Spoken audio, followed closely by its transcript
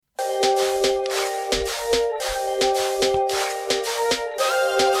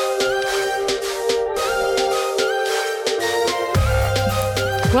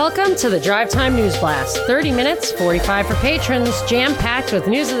Welcome to the Drive Time News Blast. 30 minutes, 45 for patrons, jam-packed with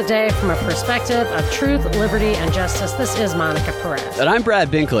news of the day from a perspective of truth, liberty, and justice. This is Monica Perez. And I'm Brad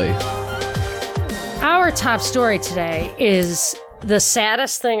Binkley. Our top story today is the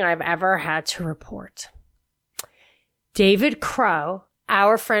saddest thing I've ever had to report. David Crow,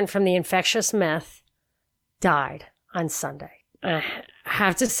 our friend from the Infectious Myth, died on Sunday. I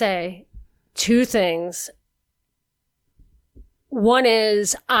have to say two things. One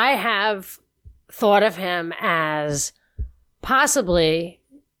is I have thought of him as possibly,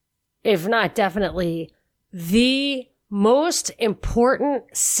 if not definitely, the most important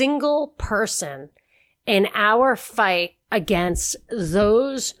single person in our fight against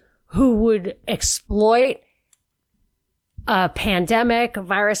those who would exploit a pandemic,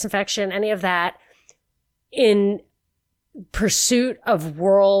 virus infection, any of that in pursuit of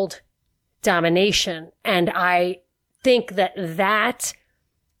world domination. And I think that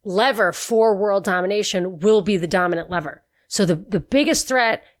lever for world domination will be the dominant lever. So the biggest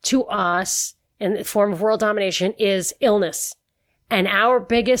threat to us in the form of world domination is illness. And our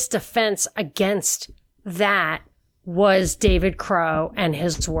biggest defense against that was David Crow and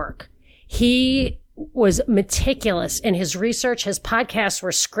his work. He was meticulous in his research. His podcasts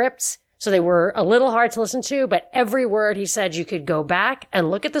were scripts, so they were a little hard to listen to, but every word he said, you could go back and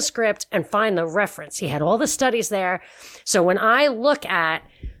look at the script and find the reference. He had all the studies there. So when I look at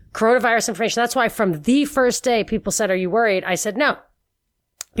coronavirus information, that's why from the first day people said, are you worried? I said, no,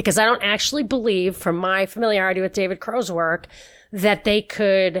 because I don't actually believe from my familiarity with David Crow's work that they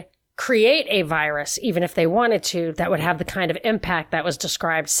could create a virus, even if they wanted to, that would have the kind of impact that was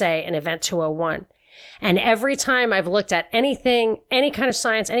described, say, in Event 201. And every time I've looked at anything, any kind of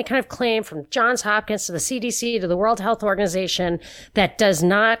science, any kind of claim from Johns Hopkins to the CDC to the World Health Organization that does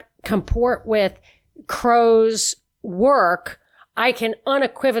not comport with Crow's work, I can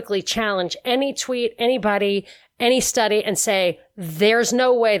unequivocally challenge any tweet, anybody, any study and say, there's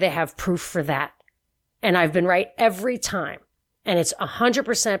no way they have proof for that. And I've been right every time. And it's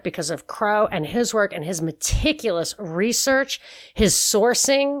 100% because of Crow and his work and his meticulous research, his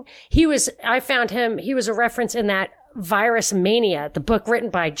sourcing. I found him, he was a reference in that Virus Mania, the book written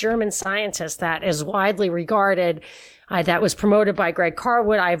by German scientists that is widely regarded, that was promoted by Greg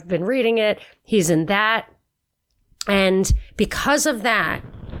Carwood. I've been reading it. He's in that. And because of that,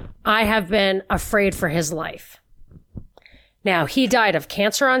 I have been afraid for his life. Now, he died of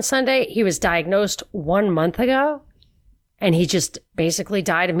cancer on Sunday. He was diagnosed 1 month ago. And he just basically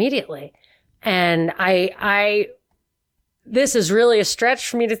died immediately. And this is really a stretch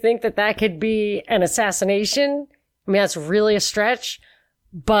for me to think that could be an assassination. I mean, that's really a stretch.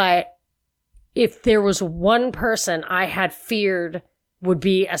 But if there was one person I had feared would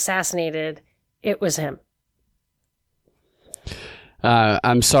be assassinated, it was him.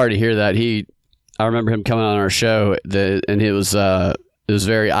 I'm sorry to hear that. I remember him coming on our show and it was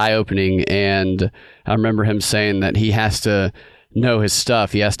very eye-opening, and I remember him saying that he has to know his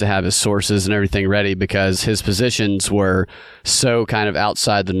stuff. He has to have his sources and everything ready because his positions were so kind of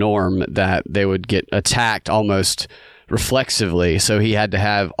outside the norm that they would get attacked almost reflexively. So he had to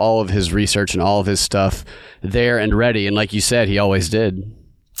have all of his research and all of his stuff there and ready. And like you said, he always did.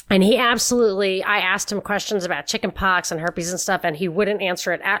 And he absolutely, I asked him questions about chickenpox and herpes and stuff, and he wouldn't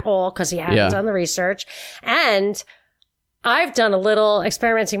answer it at all because he hadn't done the research. And I've done a little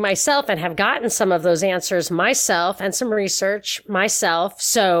experimenting myself and have gotten some of those answers myself and some research myself.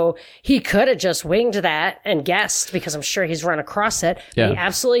 So he could have just winged that and guessed because I'm sure he's run across it. Yeah. He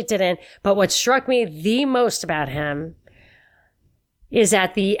absolutely didn't. But what struck me the most about him is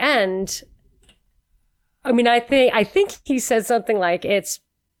at the end. I mean, I think he said something like, it's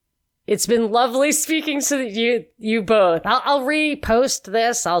been lovely speaking to you both. I'll repost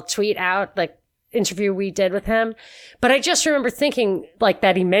this. I'll tweet out the interview we did with him. But I just remember thinking like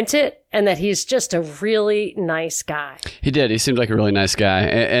that he meant it and that he's just a really nice guy. He did. He seemed like a really nice guy.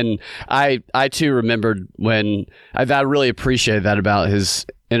 And I too remembered when I really appreciated that about his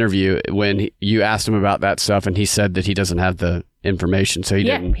interview when you asked him about that stuff and he said that he doesn't have the information. So he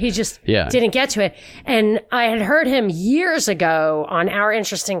didn't. He just didn't get to it. And I had heard him years ago on Our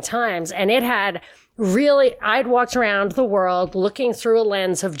Interesting Times, and it had really, I'd walked around the world looking through a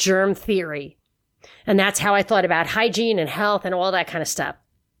lens of germ theory. And that's how I thought about hygiene and health and all that kind of stuff.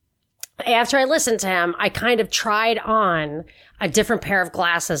 After I listened to him, I kind of tried on a different pair of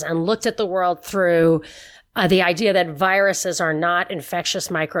glasses and looked at the world through the idea that viruses are not infectious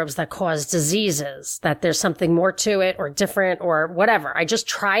microbes that cause diseases, that there's something more to it or different or whatever. I just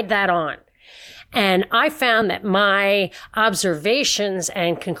tried that on. And I found that my observations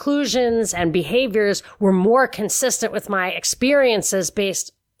and conclusions and behaviors were more consistent with my experiences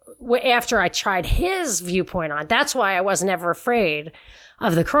based after I tried his viewpoint on. That's why I was never afraid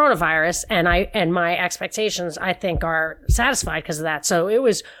of the coronavirus. And my expectations, I think, are satisfied because of that. So it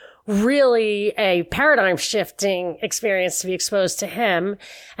was really a paradigm shifting experience to be exposed to him.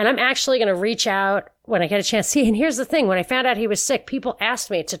 And I'm actually going to reach out when I get a chance. See, and here's the thing. When I found out he was sick, people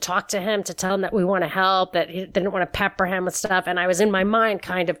asked me to talk to him, to tell him that we want to help, that he didn't want to pepper him with stuff. And I was in my mind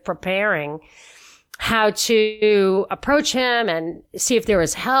kind of preparing how to approach him and see if there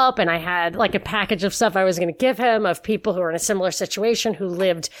was help. And I had like a package of stuff I was going to give him of people who are in a similar situation who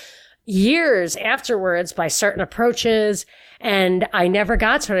lived years afterwards by certain approaches. And I never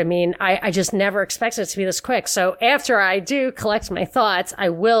got to it. I mean, I just never expected it to be this quick. So after I do collect my thoughts, I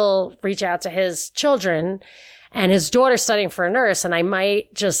will reach out to his children and his daughter's studying for a nurse. And I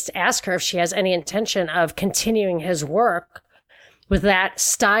might just ask her if she has any intention of continuing his work with that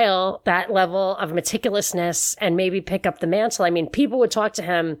style, that level of meticulousness, and maybe pick up the mantle. I mean, people would talk to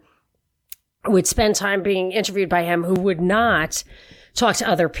him, would spend time being interviewed by him who would not talk to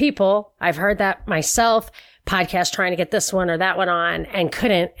other people. I've heard that myself. Podcast trying to get this one or that one on and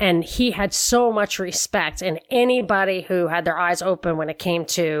couldn't. And he had so much respect. And anybody who had their eyes open when it came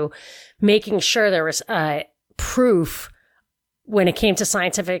to making sure there was proof when it came to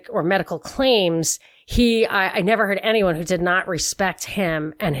scientific or medical claims, I never heard anyone who did not respect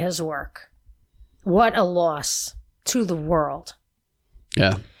him and his work. What a loss to the world.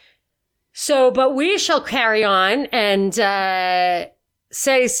 Yeah. So, but we shall carry on and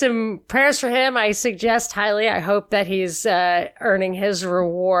say some prayers for him. I suggest highly. I hope that he's earning his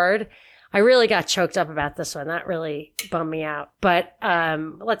reward. I really got choked up about this one. That really bummed me out. But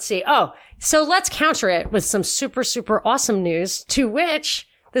let's see. Oh, so let's counter it with some super, super awesome news, to which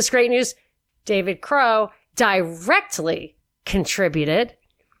this great news, David Crow directly contributed.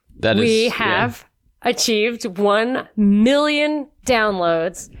 We have achieved 1 million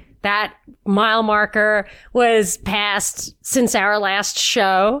downloads. That mile marker was passed since our last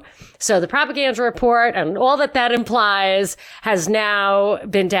show. So the propaganda report and all that implies has now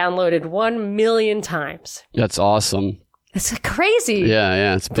been downloaded 1 million times. That's awesome. It's crazy.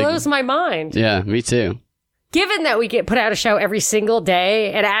 Yeah. It blows my mind. Yeah, me too. Given that we put out a show every single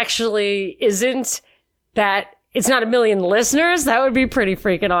day, it actually isn't that. It's not 1 million listeners. That would be pretty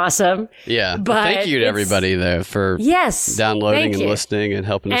freaking awesome. Yeah. But thank you to everybody, though, for downloading and listening and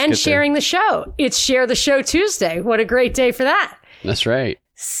helping us and sharing the show. It's Share the Show Tuesday. What a great day for that. That's right.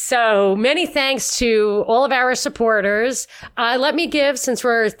 So many thanks to all of our supporters. Let me give, since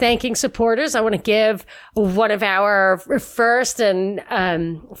we're thanking supporters, I want to give one of our first and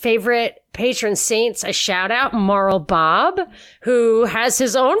favorite patron saints a shout out, Moral Bob, who has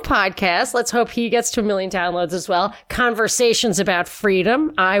his own podcast. Let's hope he gets to 1 million downloads as well. Conversations About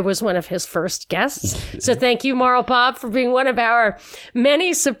Freedom. I was one of his first guests. So thank you, Moral Bob, for being one of our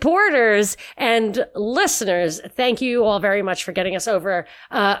many supporters and listeners. Thank you all very much for getting us over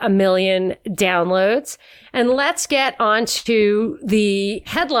 1 million downloads. And let's get on to the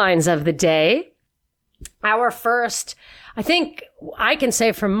headlines of the day. Our first, I think I can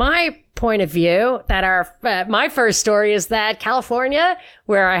say from my point of view that my first story is that California,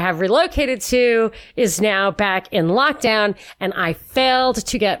 where I have relocated to, is now back in lockdown, and I failed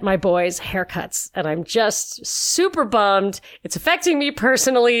to get my boys haircuts. And I'm just super bummed. It's affecting me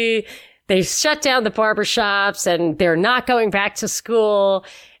personally. They shut down the barbershops and they're not going back to school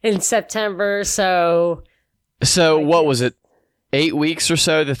in September. So what was it? 8 weeks or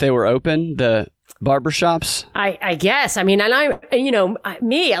so that they were open? The barbershops? I guess. I mean, and I'm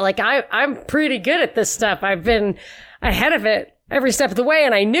pretty good at this stuff. I've been ahead of it every step of the way,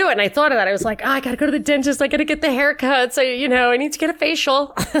 and I knew it, and I thought of that. I was like, I gotta go to the dentist. I gotta get the haircuts. I need to get a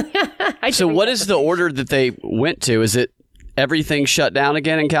facial. So what is the order that they went to? Is it everything shut down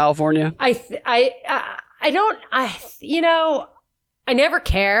again in California? I never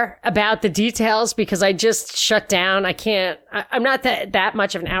care about the details because I just shut down. I'm not that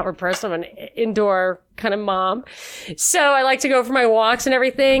much of an outward person. I'm an indoor kind of mom. So I like to go for my walks and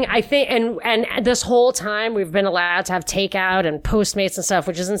everything. I think, and this whole time we've been allowed to have takeout and Postmates and stuff,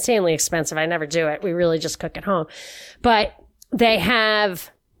 which is insanely expensive. I never do it. We really just cook at home. But they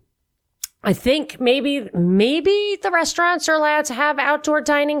have, I think maybe the restaurants are allowed to have outdoor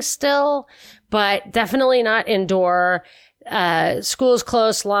dining still, but definitely not indoor. Schools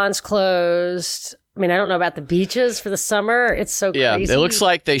closed, lawns closed. I mean, I don't know about the beaches for the summer. It's so crazy. Yeah, it looks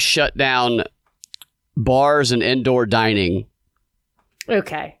like they shut down bars and indoor dining.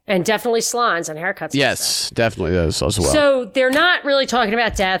 Okay. And definitely salons and haircuts. Yes, definitely those as well. So they're not really talking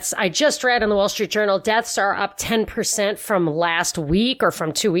about deaths. I just read in the Wall Street Journal, deaths are up 10% from last week or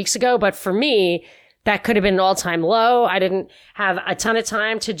from 2 weeks ago. But for me, that could have been an all-time low. I didn't have a ton of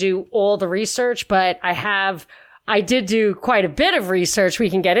time to do all the research, but I did do quite a bit of research we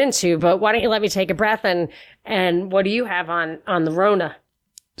can get into, but why don't you let me take a breath and what do you have on the Rona?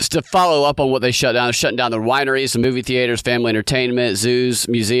 Just to follow up on what they shut down, they're shutting down the wineries, the movie theaters, family entertainment, zoos,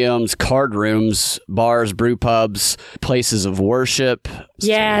 museums, card rooms, bars, brew pubs, places of worship.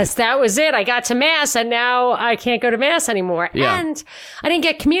 Yes, that was it. I got to Mass and now I can't go to Mass anymore. Yeah. And I didn't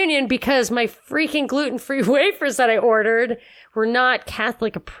get communion because my freaking gluten-free wafers that I ordered were not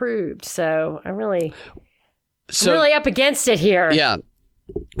Catholic approved. So I'm really up against it here. Yeah.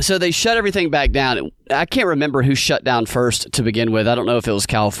 So they shut everything back down. I can't remember who shut down first to begin with. I don't know if it was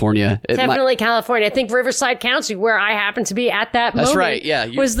California. Definitely California. I think Riverside County, where I happened to be at that moment, that's right. Yeah,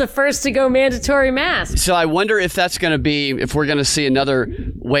 was the first to go mandatory mask. So I wonder if that's going to be, if we're going to see another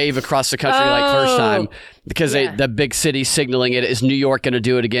wave across the country like first time, because the big city signaling it. Is New York going to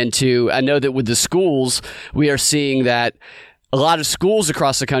do it again too? I know that with the schools, we are seeing that a lot of schools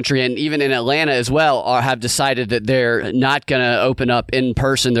across the country, and even in Atlanta as well, have decided that they're not going to open up in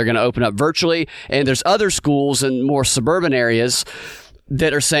person. They're going to open up virtually. And there's other schools in more suburban areas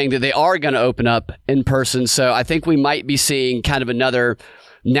that are saying that they are going to open up in person. So I think we might be seeing kind of another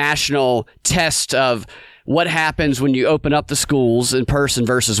national test of what happens when you open up the schools in person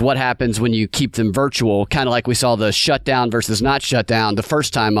versus what happens when you keep them virtual, kind of like we saw the shutdown versus not shutdown the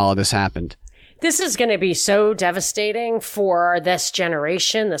first time all of this happened. This is going to be so devastating for this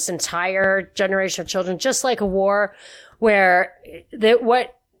generation, this entire generation of children, just like a war where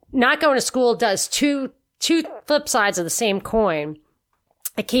what not going to school does two flip sides of the same coin.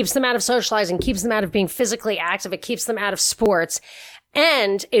 It keeps them out of socializing, keeps them out of being physically active. It keeps them out of sports,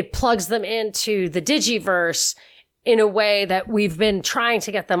 and it plugs them into the digiverse in a way that we've been trying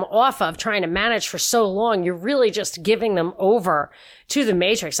to get them off of, trying to manage for so long. You're really just giving them over to the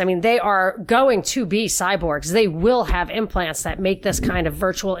Matrix. I mean, they are going to be cyborgs. They will have implants that make this kind of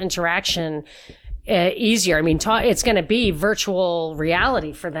virtual interaction easier. I mean, it's going to be virtual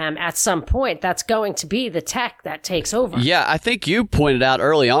reality for them at some point. That's going to be the tech that takes over. Yeah, I think you pointed out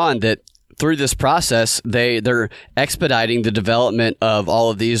early on that through this process, they're expediting the development of all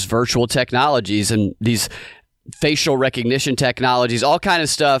of these virtual technologies and these facial recognition technologies, all kind of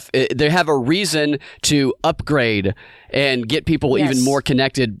stuff. They have a reason to upgrade and get people even more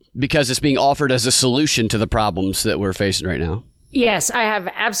connected because it's being offered as a solution to the problems that we're facing right now. Yes, I have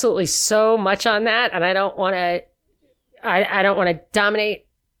absolutely so much on that, and I don't want to dominate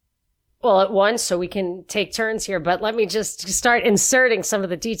all at once, so we can take turns here. But let me just start inserting some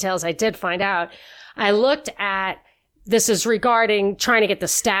of the details I did find out. I looked at. This is regarding trying to get the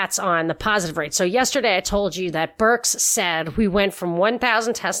stats on the positive rate. So yesterday I told you that Birx said we went from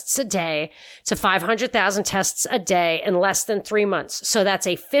 1,000 tests a day to 500,000 tests a day in less than 3 months. So that's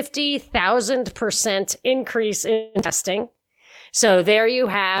a 50,000% increase in testing. So there you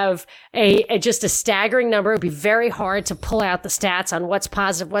have just a staggering number. It'd be very hard to pull out the stats on what's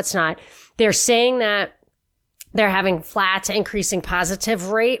positive, what's not. They're saying that they're having flat to increasing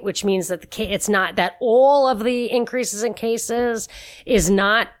positive rate, which means that it's not that all of the increases in cases is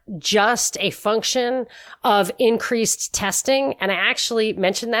not just a function of increased testing. And I actually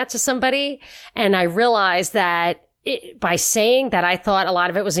mentioned that to somebody, and I realized that by saying that I thought a lot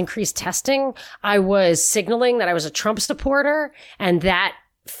of it was increased testing, I was signaling that I was a Trump supporter, and that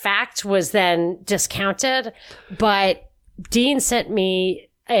fact was then discounted. But Dean sent me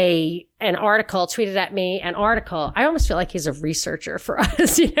an article, tweeted at me an article. I almost feel like he's a researcher for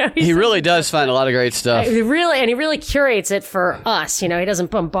us. He really does find a lot of great stuff. He really curates it for us. He doesn't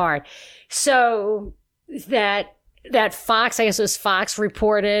bombard. So that Fox, I guess it was Fox,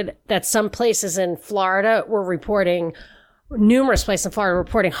 reported that some places in Florida were reporting, numerous places in Florida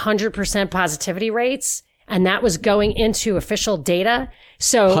reporting 100% positivity rates, and that was going into official data.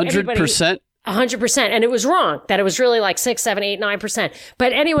 So 100%. 100%. And it was wrong, that it was really like 6, 7, 8, 9%.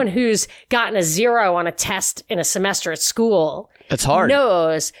 But anyone who's gotten a 0 on a test in a semester at school, it's hard,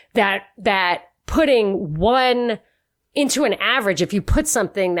 knows that putting one into an average, if you put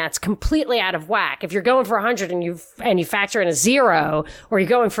something that's completely out of whack, if you're going for 100 and you factor in a 0, or you're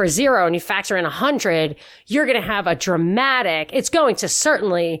going for a 0 and you factor in 100, you're going to have it's going to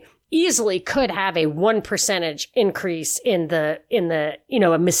certainly easily could have a 1% increase in the,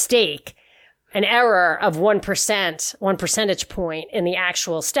 a mistake. An error of 1%, 1 percentage point in the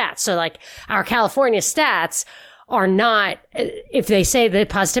actual stats. So like our California stats are not, if they say the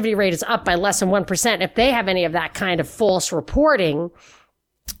positivity rate is up by less than 1%, if they have any of that kind of false reporting,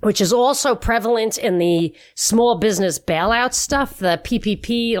 which is also prevalent in the small business bailout stuff, the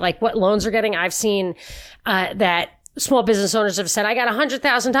PPP, like what loans are getting. I've seen that small business owners have said, I got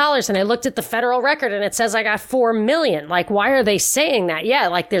 $100,000 and I looked at the federal record and it says I got 4 million. Like, why are they saying that? Yeah,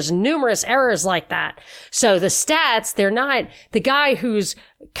 like there's numerous errors like that. So the stats, they're not, the guy who's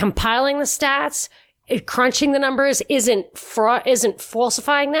compiling the stats, crunching the numbers isn't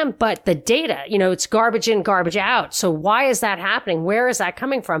falsifying them, but the data, it's garbage in, garbage out. So why is that happening? Where is that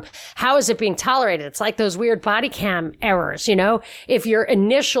coming from? How is it being tolerated? It's like those weird body cam errors, if your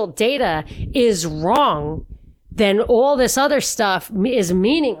initial data is wrong, then all this other stuff is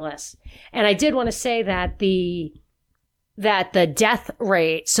meaningless. And I did want to say that the death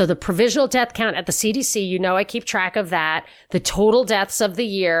rate, so the provisional death count at the CDC, I keep track of that, the total deaths of the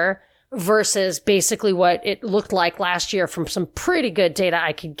year versus basically what it looked like last year from some pretty good data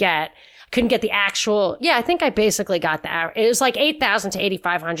I could get. Couldn't get the actual, I think I basically got the average. It was like 8,000 to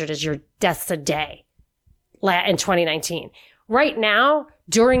 8,500 is your deaths a day in 2019. Right now,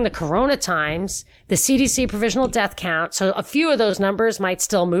 during the corona times, the CDC provisional death count, so a few of those numbers might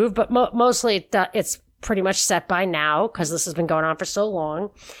still move, but mostly it's pretty much set by now because this has been going on for so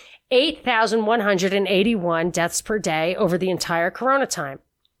long. 8,181 deaths per day over the entire corona time.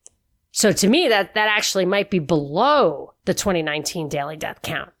 So to me, that actually might be below the 2019 daily death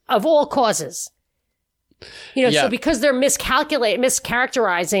count of all causes. So because they're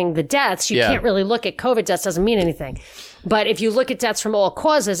mischaracterizing the deaths, you can't really look at COVID deaths, doesn't mean anything. But if you look at deaths from all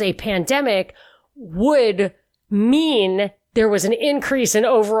causes, a pandemic would mean there was an increase in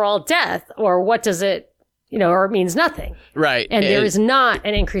overall death, or what does it, or it means nothing. Right. And there is not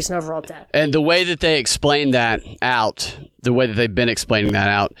an increase in overall death. And the way that they explain that out, the way that they've been explaining that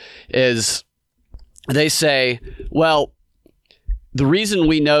out is they say, well, the reason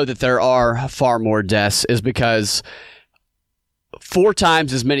we know that there are far more deaths is because 4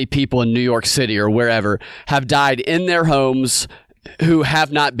 times as many people in New York City or wherever have died in their homes who have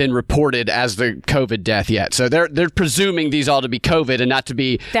not been reported as the COVID death yet. So they're presuming these all to be COVID and not to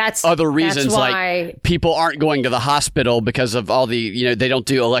be other reasons, like people aren't going to the hospital because of all the, they don't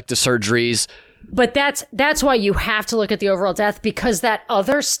do elective surgeries. But that's why you have to look at the overall death, because that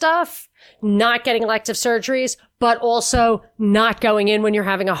other stuff, not getting elective surgeries, but also not going in when you're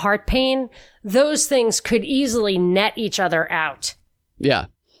having a heart pain, those things could easily net each other out. Yeah.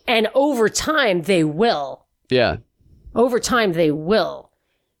 And over time, they will. Yeah. Over time, they will.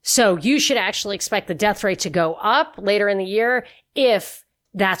 So you should actually expect the death rate to go up later in the year if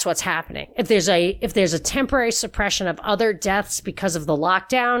that's what's happening. If there's a temporary suppression of other deaths because of the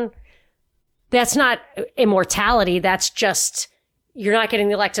lockdown, that's not immortality. That's just, you're not getting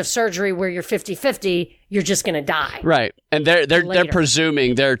the elective surgery where you're 50-50. You're just going to die. Right. And they're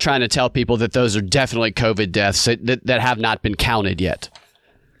presuming, they're trying to tell people that those are definitely COVID deaths that have not been counted yet.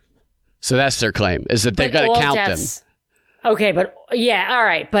 So that's their claim, is that they've got to count them. Okay, but all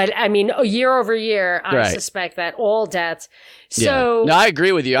right. But I mean, year over year, I suspect that all deaths. So no, I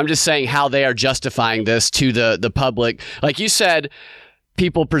agree with you. I'm just saying how they are justifying this to the public. Like you said,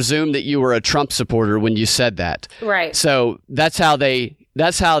 people presume that you were a Trump supporter when you said that. Right. So that's how they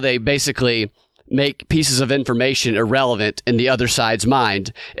basically make pieces of information irrelevant in the other side's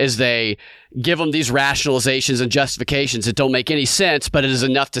mind, is they give them these rationalizations and justifications that don't make any sense, but it is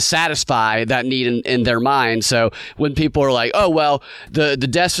enough to satisfy that need in their mind. So when people are like, oh, well, the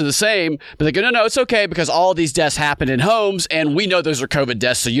deaths are the same, but they go, no, it's okay because all these deaths happen in homes and we know those are COVID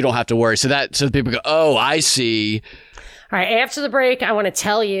deaths, so you don't have to worry. So people go, oh, I see. All right, after the break, I want to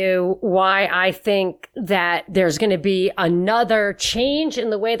tell you why I think that there's going to be another change in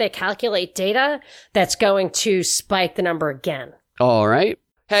the way they calculate data that's going to spike the number again. All right.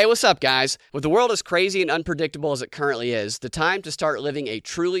 Hey, what's up, guys? With the world as crazy and unpredictable as it currently is, the time to start living a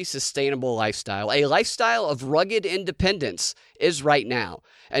truly sustainable lifestyle, a lifestyle of rugged independence, is right now.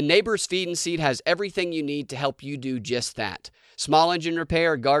 And Neighbors Feed and Seed has everything you need to help you do just that. Small engine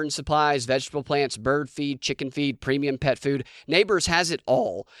repair, garden supplies, vegetable plants, bird feed, chicken feed, premium pet food. Neighbors has it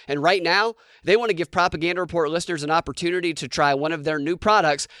all. And right now, they want to give Propaganda Report listeners an opportunity to try one of their new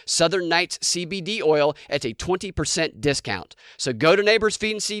products, Southern Nights CBD oil, at a 20% discount. So go to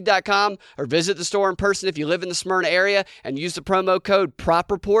neighborsfeedandseed.com or visit the store in person if you live in the Smyrna area and use the promo code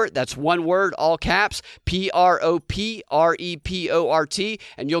PROPREPORT, that's one word, all caps, PROPREPORT,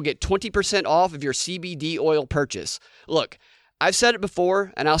 and you'll get 20% off of your CBD oil purchase. Look, I've said it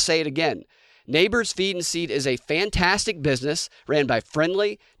before, and I'll say it again. Neighbors Feed and Seed is a fantastic business ran by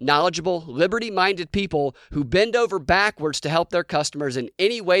friendly, knowledgeable, liberty-minded people who bend over backwards to help their customers in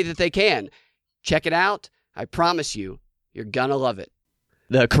any way that they can. Check it out. I promise you, you're gonna love it.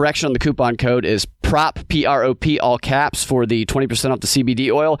 The correction on the coupon code is PROP, P-R-O-P, all caps, for the 20% off the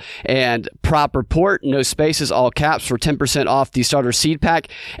CBD oil, and PROP Report, no spaces, all caps, for 10% off the starter seed pack,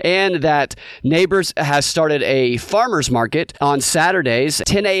 and that Neighbors has started a farmer's market on Saturdays,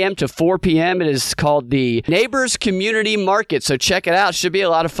 10 a.m. to 4 p.m. It is called the Neighbors Community Market, so check it out. Should be a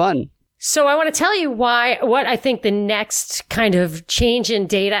lot of fun. So I want to tell you what I think the next kind of change in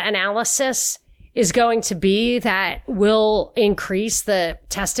data analysis is going to be that will increase the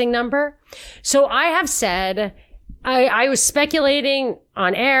testing number. So I have said, I was speculating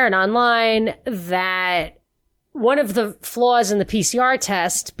on air and online that one of the flaws in the PCR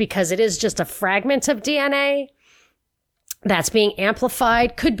test, because it is just a fragment of DNA that's being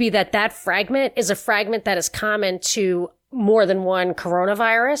amplified, could be that fragment is a fragment that is common to more than one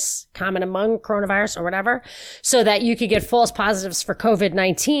coronavirus, common among coronavirus or whatever, so that you could get false positives for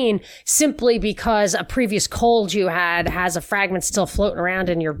COVID-19 simply because a previous cold you had has a fragment still floating around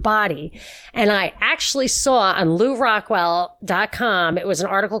in your body. And I actually saw on LouRockwell.com, it was an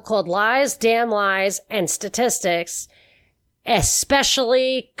article called Lies, Damn Lies, and Statistics,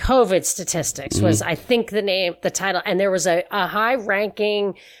 especially COVID statistics was, I think, the title. And there was a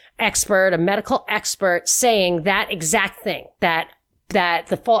high-ranking expert, a medical expert, saying that exact thing, that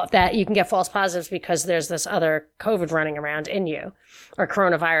you can get false positives because there's this other COVID running around in you, or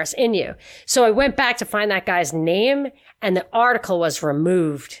coronavirus in you. So I went back to find that guy's name, and the article was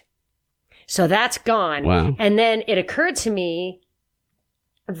removed. So that's gone. Wow. And then it occurred to me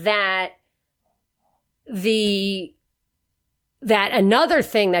that another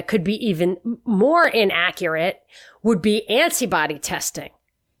thing that could be even more inaccurate would be antibody testing.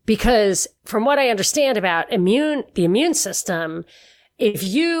 Because from what I understand about the immune system, if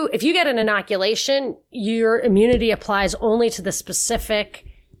you get an inoculation, your immunity applies only to the specific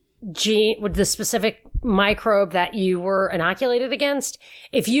gene, with the specific microbe that you were inoculated against.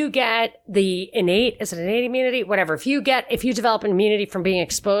 If you get the innate immunity? Whatever. If you develop an immunity from being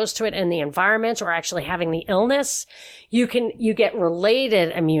exposed to it in the environment or actually having the illness, you get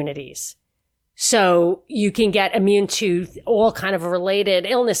related immunities. So you can get immune to all kind of related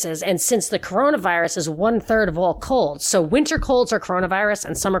illnesses. And since the coronavirus is 1/3 of all colds, so winter colds are coronavirus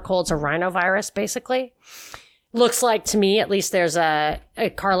and summer colds are rhinovirus, basically. Looks like to me, at least there's a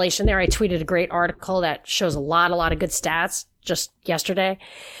correlation there. I tweeted a great article that shows a lot of good stats just yesterday.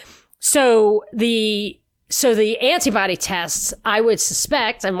 So the antibody tests, I would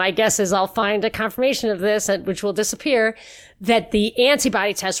suspect, and my guess is I'll find a confirmation of this, which will disappear, that the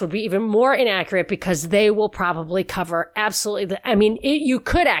antibody test would be even more inaccurate because they will probably cover absolutely you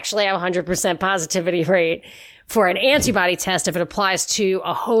could actually have a 100% positivity rate for an antibody test if it applies to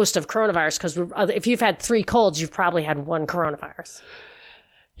a host of coronavirus, because if you've had 3 colds, you've probably had 1 coronavirus.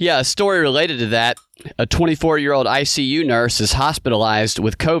 Yeah, a story related to that. A 24-year-old ICU nurse is hospitalized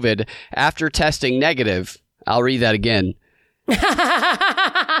with COVID after testing negative. I'll read that again.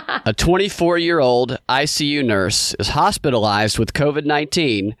 A 24-year-old ICU nurse is hospitalized with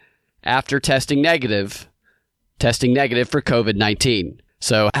COVID-19 after testing negative for COVID-19.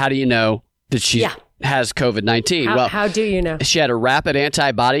 So how do you know that she has COVID-19? How do you know? She had a rapid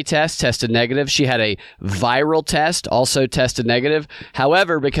antibody test, tested negative. She had a viral test, also tested negative.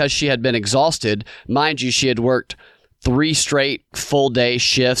 However, because she had been exhausted, mind you, she had worked 3 straight full day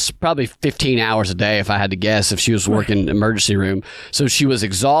shifts, probably 15 hours a day if I had to guess, if she was working emergency room. So she was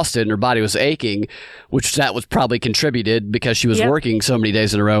exhausted and her body was aching, which that was probably contributed because she was working so many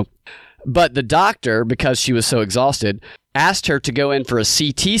days in a row. But the doctor, because she was so exhausted, asked her to go in for a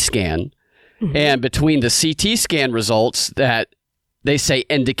CT scan. Mm-hmm. And between the CT scan results that they say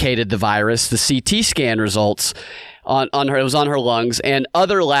indicated the virus, the CT scan results on her, it was on her lungs, and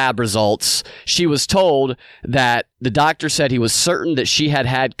other lab results, she was told that the doctor said he was certain that she had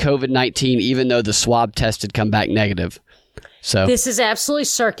COVID-19 even though the swab test had come back negative. So this is absolutely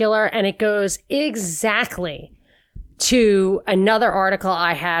circular, and it goes exactly to another article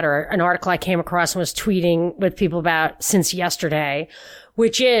I had, or an article I came across and was tweeting with people about since yesterday,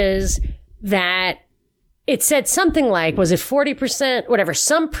 which is that it said something like, was it 40%, whatever,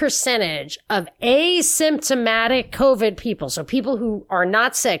 some percentage of asymptomatic COVID people, so people who are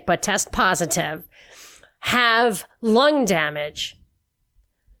not sick but test positive, have lung damage.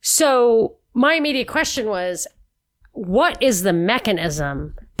 So my immediate question was, what is the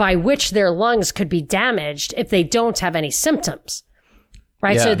mechanism by which their lungs could be damaged if they don't have any symptoms?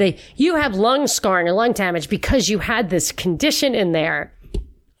 Right? Yeah. So you have lung scarring or lung damage because you had this condition in there.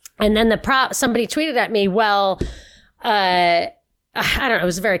 And then somebody tweeted at me, well, I don't know, it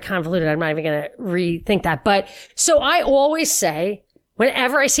was very convoluted. I'm not even going to rethink that. But so I always say,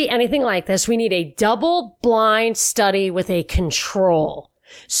 whenever I see anything like this, we need a double-blind study with a control.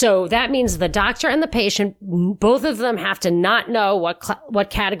 So that means the doctor and the patient, both of them have to not know what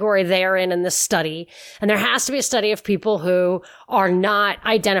category they are in this study. And there has to be a study of people who are not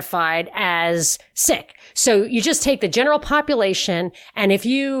identified as sick. So you just take the general population, and if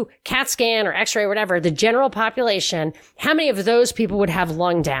you CAT scan or X-ray or whatever, the general population, how many of those people would have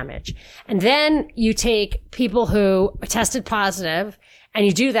lung damage? And then you take people who tested positive, and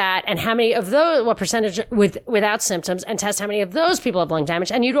you do that, and how many of those, what percentage without symptoms, and test how many of those people have lung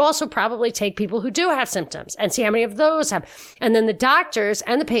damage. And you'd also probably take people who do have symptoms and see how many of those have. And then the doctors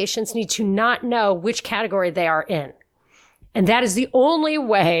and the patients need to not know which category they are in. And that is the only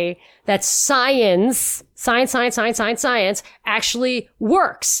way that science actually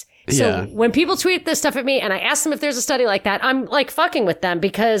works. So when people tweet this stuff at me and I ask them if there's a study like that, I'm like fucking with them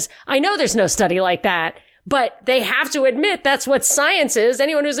because I know there's no study like that. But they have to admit that's what science is.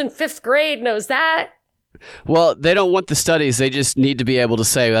 Anyone who's in 5th grade knows that. Well, they don't want the studies. They just need to be able to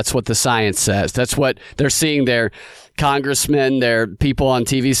say that's what the science says. That's what they're seeing their congressmen, their people on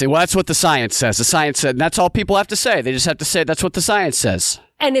TV say, well, that's what the science says. The science said, and that's all people have to say. They just have to say that's what the science says.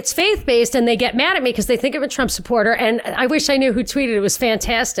 And it's faith-based, and they get mad at me because they think I'm a Trump supporter. And I wish I knew who tweeted it. It was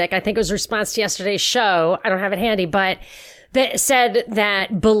fantastic. I think it was a response to yesterday's show. I don't have it handy, but that said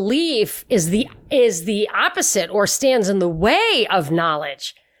that belief is the opposite or stands in the way of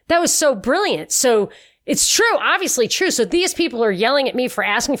knowledge. That was so brilliant. So it's true, obviously true. So these people are yelling at me for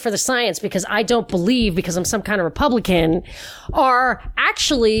asking for the science because I don't believe, because I'm some kind of Republican, are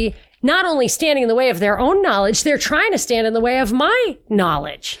actually not only standing in the way of their own knowledge, they're trying to stand in the way of my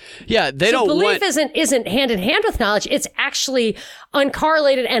knowledge. Yeah, belief isn't hand in hand with knowledge. It's actually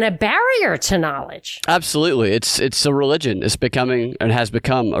uncorrelated and a barrier to knowledge. Absolutely. It's a religion. It's becoming and has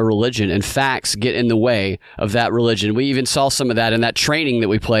become a religion, and facts get in the way of that religion. We even saw some of that in that training that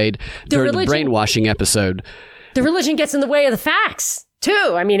we played during the brainwashing episode. The religion gets in the way of the facts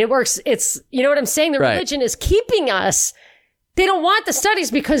too. I mean, it works. You know what I'm saying? The religion is keeping us. They don't want the studies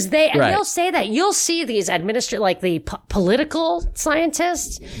because they'll say that. You'll see these like the political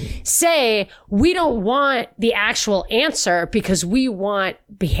scientists say, we don't want the actual answer because we want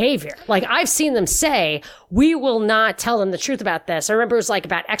behavior. Like I've seen them say, we will not tell them the truth about this. I remember it was like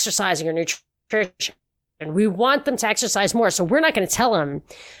about exercising or nutrition. And we want them to exercise more. So we're not going to tell them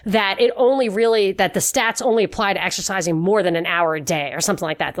that that the stats only apply to exercising more than an hour a day or something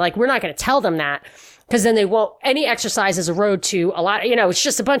like that. Like we're not going to tell them that. Because then any exercise is a road to a lot, it's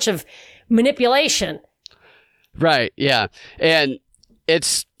just a bunch of manipulation. Right, yeah. And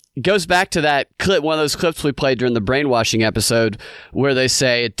it goes back to that clip, one of those clips we played during the brainwashing episode, where they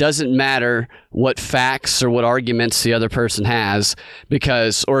say it doesn't matter what facts or what arguments the other person has,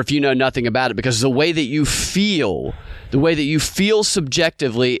 or if you know nothing about it, because the way that you feel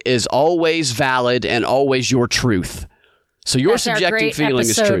subjectively is always valid and always your truth. So your subjective feeling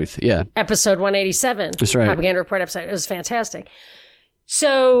is truth. Yeah. Episode 187. That's right. Propaganda Report episode. It was fantastic.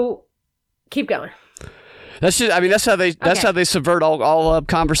 So keep going. That's how they subvert all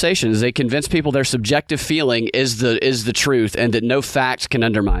conversations. They convince people their subjective feeling is the truth, and that no fact can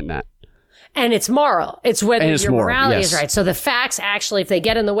undermine that. And it's moral. It's whether your morality is right. So the facts actually, if they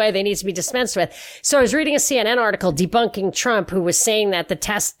get in the way, they need to be dispensed with. So I was reading a CNN article debunking Trump, who was saying that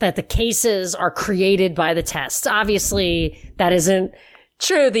that the cases are created by the tests. Obviously, that isn't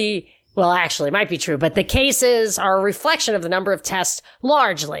true. Actually, it might be true, but the cases are a reflection of the number of tests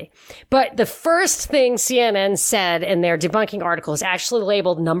largely. But the first thing CNN said in their debunking article is actually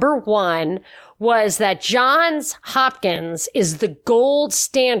labeled number 1, was that Johns Hopkins is the gold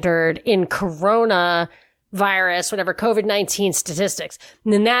standard in coronavirus, COVID-19 statistics.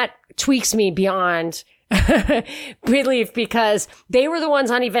 And then that tweaks me beyond belief, because they were the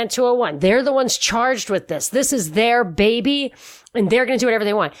ones on Event 201. They're the ones charged with this. This is their baby, and they're going to do whatever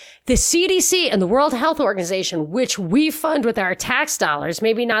they want. The CDC and the World Health Organization, which we fund with our tax dollars,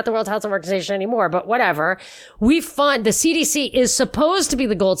 maybe not the World Health Organization anymore, but whatever, the CDC is supposed to be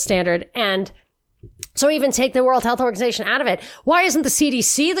the gold standard, and so even take the World Health Organization out of it. Why isn't the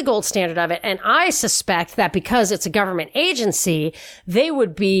CDC the gold standard of it? And I suspect that because it's a government agency, they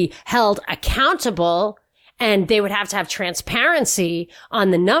would be held accountable, and they would have to have transparency on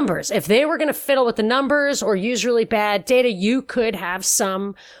the numbers. If they were going to fiddle with the numbers or use really bad data, you could have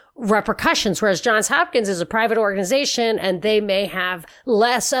some repercussions, whereas Johns Hopkins is a private organization and they may have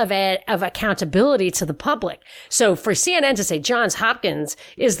less of accountability to the public. So for CNN to say Johns Hopkins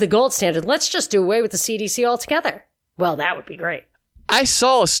is the gold standard, let's just do away with the CDC altogether. Well, that would be great. I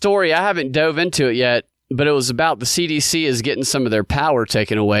saw a story, I haven't dove into it yet, but it was about the CDC is getting some of their power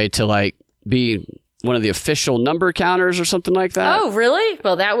taken away to be one of the official number counters or something like that. Oh, really?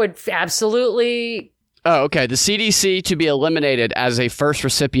 Well, that would absolutely Oh, okay. The CDC to be eliminated as a first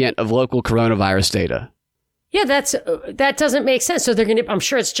recipient of local coronavirus data. Yeah, that doesn't make sense. So they're going to, I'm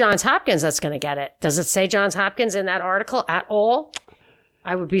sure it's Johns Hopkins that's going to get it. Does it say Johns Hopkins in that article at all?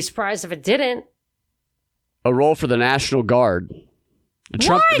 I would be surprised if it didn't. A role for the National Guard.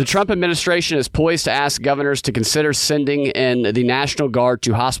 The Trump administration is poised to ask governors to consider sending in the National Guard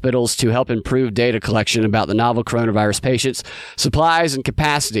to hospitals to help improve data collection about the novel coronavirus patients, supplies, and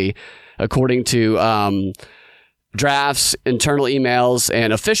capacity, according to drafts, internal emails,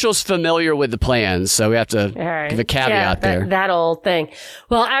 and officials familiar with the plans. So we have to give a caveat there. That old thing.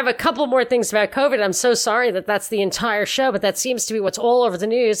 Well, I have a couple more things about COVID. I'm so sorry that that's the entire show, but that seems to be what's all over the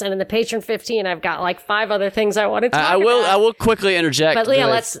news. And in the Patron 15, I've got like 5 other things I want to talk about. I will quickly interject. But Leah,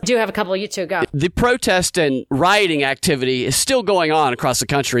 let's do have a couple. You two go. The protest and rioting activity is still going on across the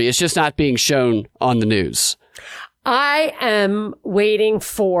country. It's just not being shown on the news. I am waiting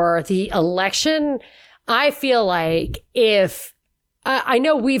for the election. I feel like if, I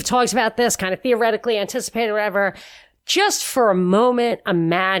know we've talked about this kind of theoretically anticipated, whatever, just for a moment,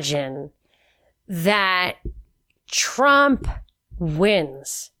 imagine that Trump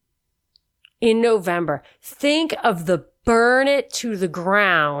wins in November. Think of the burn it to the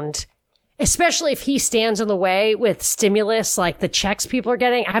ground, especially if he stands in the way with stimulus like the checks people are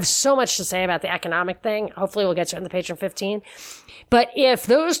getting. I have so much to say about the economic thing. Hopefully we'll get to it in the Patreon 15. But if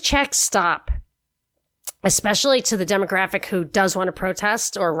those checks stop, especially to the demographic who does want to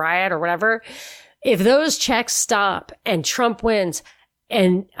protest or riot or whatever, if those checks stop and Trump wins,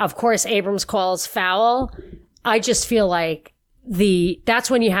 and of course Abrams calls foul, I just feel like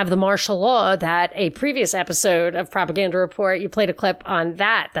that's when you have the martial law that a previous episode of Propaganda Report, you played a clip on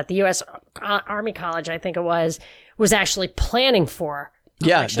that the U.S. Army College, I think it was actually planning for.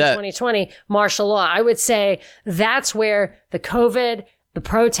 Election 2020 martial law. I would say that's where the COVID, the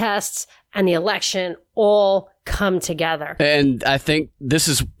protests, and the election all come together. And I think this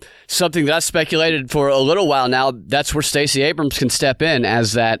is something that I've speculated for a little while now. That's where Stacey Abrams can step in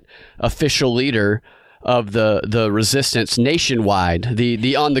as that official leader of the resistance nationwide,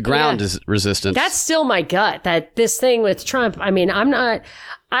 the on the ground resistance. That's still my gut, that this thing with Trump, I mean, the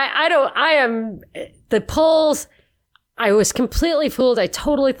polls, I was completely fooled. I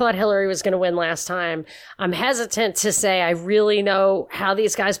totally thought Hillary was going to win last time. I'm hesitant to say I really know how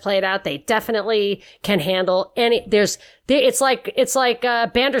these guys played out. They definitely can handle it's like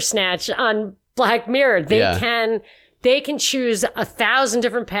Bandersnatch on Black Mirror. They can choose 1,000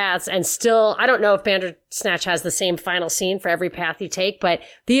 different paths and still, I don't know if Bandersnatch has the same final scene for every path you take, but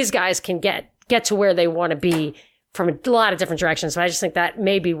these guys can get to where they want to be from a lot of different directions. So I just think that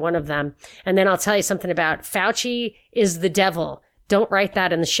may be one of them. And then I'll tell you something about Fauci is the devil. Don't write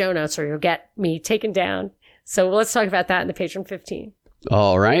that in the show notes or you'll get me taken down. So let's talk about that in the Patreon 15.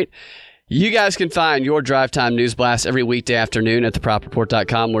 All right. You guys can find your Drive Time News Blast every weekday afternoon at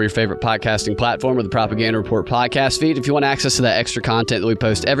thepropreport.com or your favorite podcasting platform or the Propaganda Report podcast feed. If you want access to that extra content that we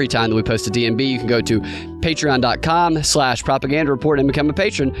post every time that we post to DNB, you can go to patreon.com/propaganda report and become a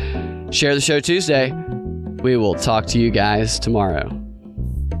patron. Share the show Tuesday. We will talk to you guys tomorrow.